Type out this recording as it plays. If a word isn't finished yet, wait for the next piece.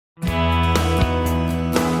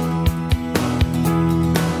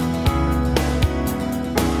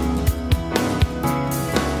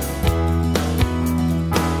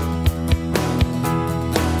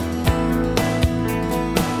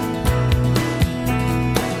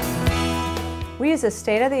use a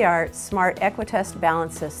state-of-the-art SMART EquiTest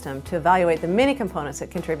balance system to evaluate the many components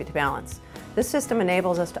that contribute to balance. This system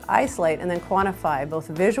enables us to isolate and then quantify both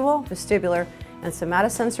visual, vestibular, and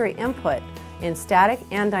somatosensory input in static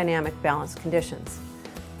and dynamic balance conditions.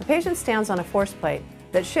 The patient stands on a force plate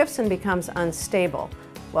that shifts and becomes unstable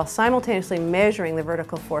while simultaneously measuring the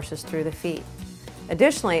vertical forces through the feet.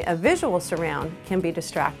 Additionally, a visual surround can be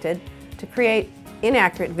distracted to create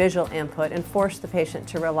inaccurate visual input and force the patient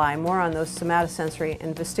to rely more on those somatosensory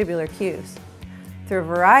and vestibular cues. Through a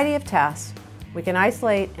variety of tests, we can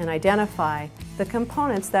isolate and identify the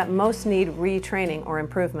components that most need retraining or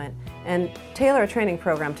improvement and tailor a training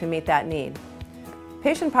program to meet that need.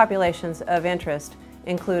 Patient populations of interest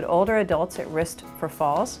include older adults at risk for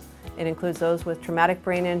falls. It includes those with traumatic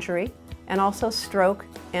brain injury and also stroke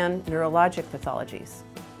and neurologic pathologies.